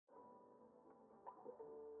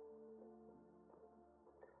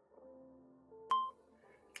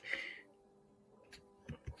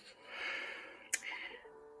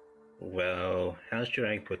Well, how should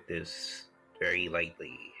I put this very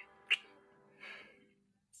lightly?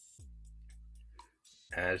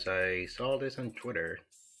 As I saw this on Twitter,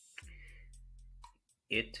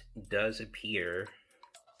 it does appear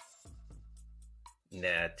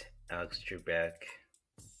that Alex Trebek,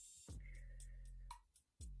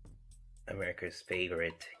 America's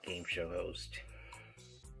favorite game show host,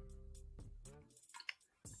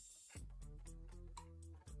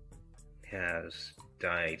 has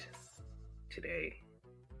died today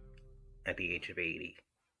at the age of 80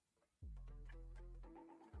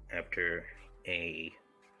 after a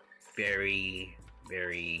very,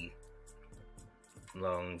 very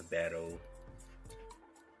long battle,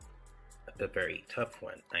 a very tough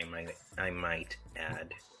one, I might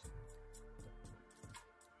add.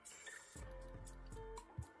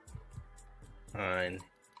 On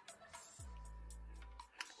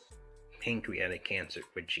pancreatic cancer,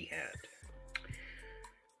 which she had.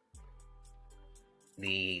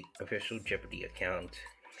 The official Jeopardy account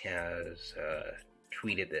has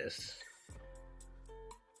tweeted this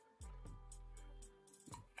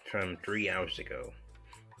from 3 hours ago,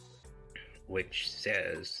 which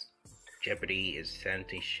says Jeopardy is sent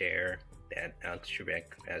to share that Alex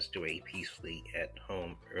Trebek passed away peacefully at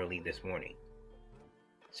home early this morning,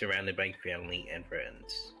 surrounded by family and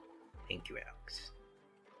friends. Thank you, Alex.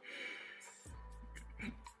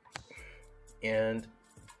 And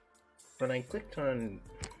when I clicked on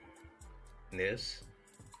this,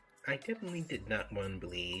 I definitely did not want to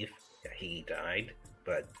believe that he died,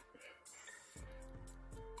 but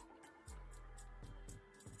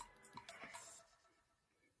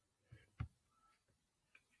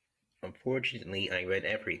unfortunately I read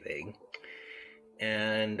everything,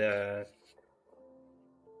 and it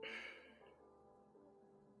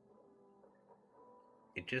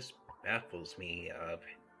just baffles me of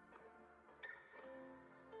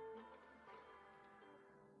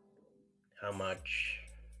how much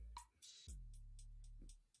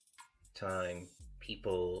time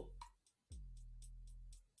people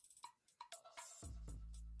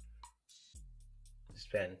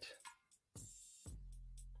spent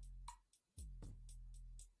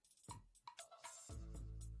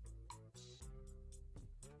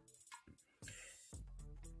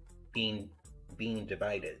being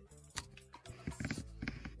divided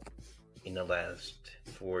in the last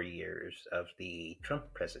 4 years of the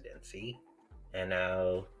Trump presidency. And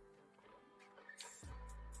now,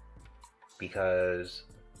 because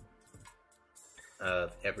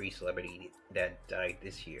of every celebrity that died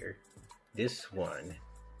this year, this one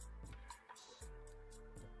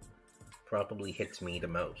probably hits me the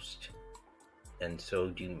most. And so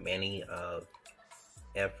do many of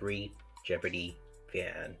every Jeopardy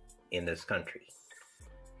fan in this country.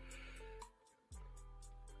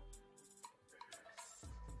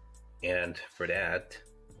 And for that,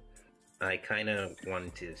 I kind of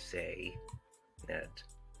wanted to say that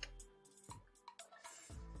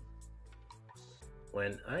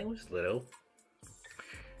when I was little,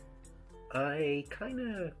 I kind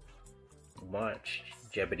of watched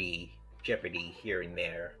Jeopardy here and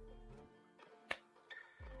there.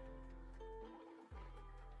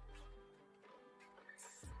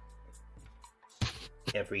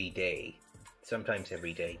 Every day, sometimes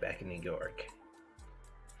every day, back in New York.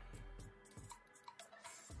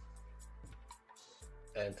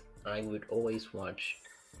 And I would always watch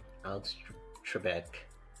Alex Trebek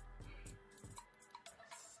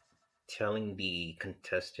telling the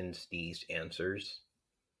contestants these answers.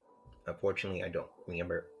 Unfortunately, I don't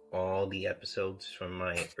remember all the episodes from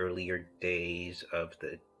my earlier days of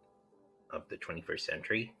the 21st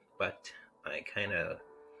century, but I kind of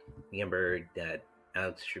remember that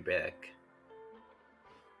Alex Trebek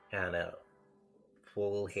had a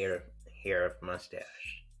full hair of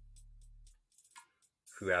mustache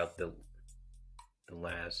throughout the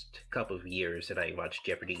last couple of years that I watched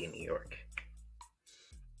Jeopardy in New York.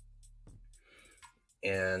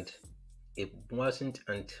 And it wasn't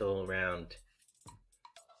until around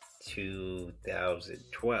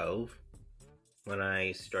 2012 when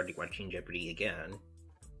I started watching Jeopardy again.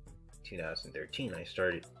 2013 I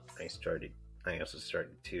also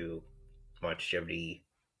started to watch Jeopardy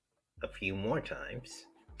a few more times.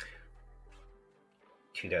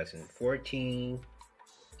 2014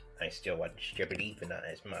 I still watch Jeopardy, but not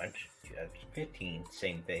as much. 2015,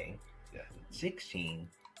 same thing. 2016,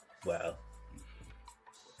 well,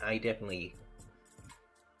 I definitely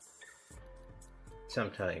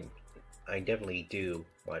do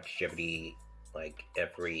watch Jeopardy like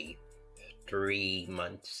every 3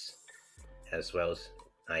 months, as well as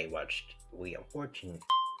I watched Wheel of Fortune.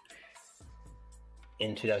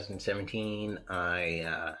 In 2017,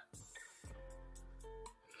 I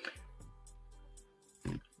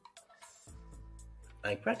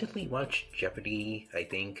I practically watched Jeopardy, I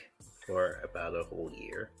think, for about a whole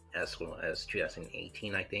year, as well as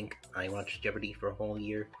 2018, I think. I watched Jeopardy for a whole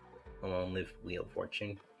year, along with Wheel of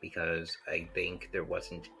Fortune, because I think there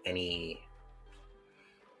wasn't any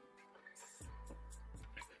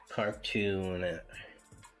Cartoon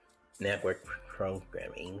Network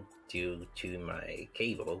programming due to my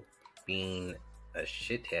cable being a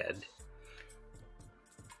shithead.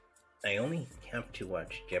 I only have to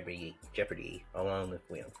watch Jeopardy along with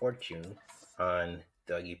Wheel of Fortune on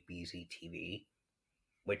WBZ TV,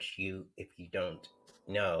 which if you don't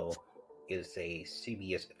know, is a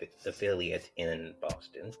CBS affiliate in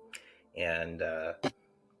Boston. And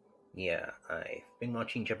yeah, I've been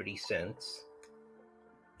watching Jeopardy since.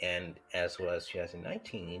 And as well as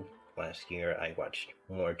 2019, last year, I watched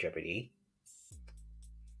more Jeopardy.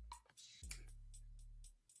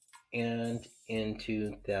 And in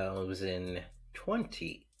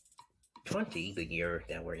 2020, the year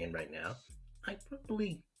that we're in right now, I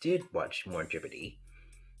probably did watch more Jeopardy.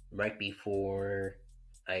 Right before,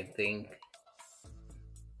 I think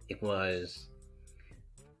it was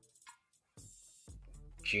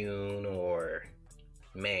June or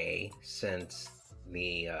May, since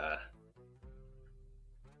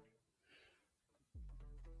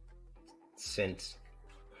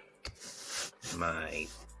my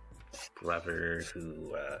brother,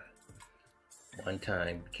 who one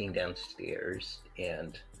time came downstairs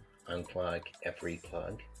and unplugged every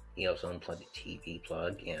plug. He also unplugged the TV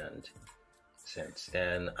plug, and since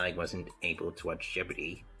then I wasn't able to watch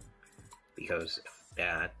Jeopardy because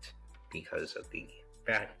of the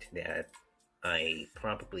fact that I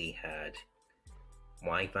probably had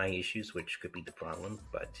Wi-Fi issues, which could be the problem,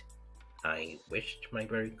 but I wished my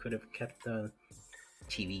brother could have kept the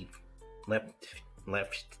TV, left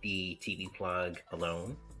the TV plug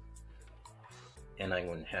alone, and I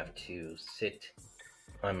wouldn't have to sit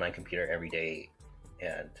on my computer every day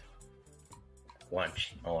and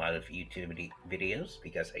watch a lot of YouTube videos,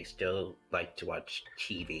 because I still like to watch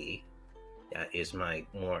TV. That's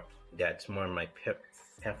more my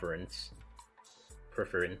preference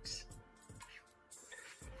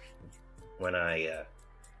when I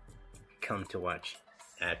come to watch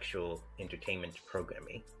actual entertainment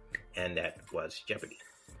programming, and that was Jeopardy.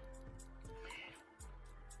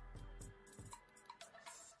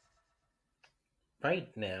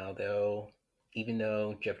 Right now, though, even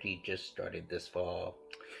though Jeopardy just started this fall,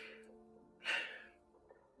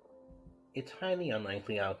 it's highly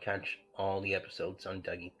unlikely I'll catch all the episodes on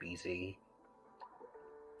WBZ,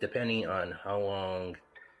 depending on how long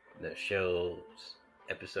the show's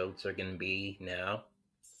episodes are going to be now,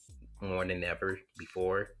 more than ever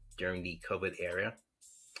before during the COVID era.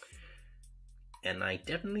 And I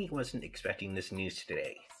definitely wasn't expecting this news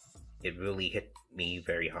today. It really hit me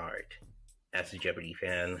very hard. As a Jeopardy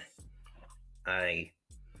fan, I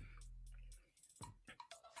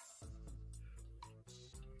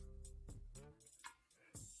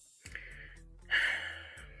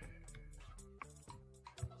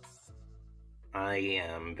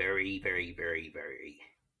am very, very, very, very,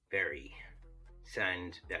 very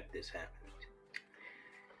saddened that this happened.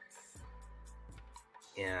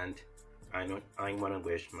 And I want to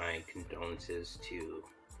wish my condolences to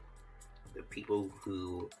the people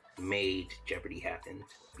who made Jeopardy happen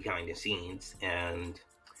behind the scenes, and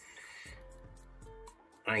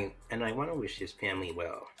I want to wish his family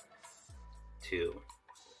well too.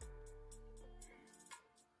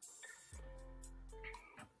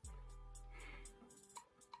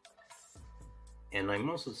 And I'm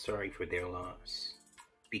also sorry for their loss,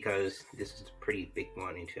 because this is a pretty big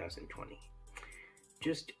one in 2020.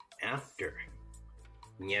 Just after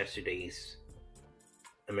yesterday's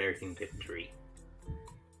American victory,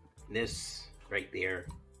 this right there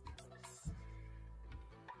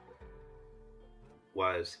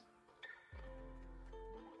was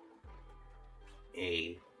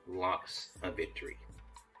a loss of victory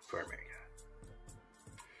for America.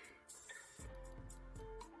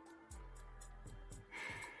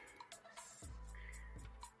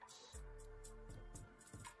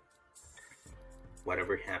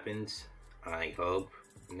 Whatever happens, I hope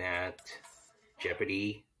that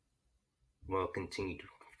Jeopardy will continue to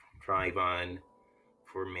thrive on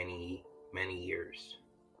for many, many years.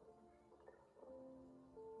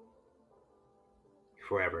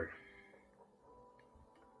 Forever.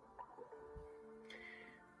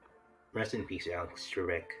 Rest in peace, Alex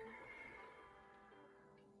Trebek.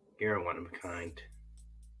 You're a one of a kind.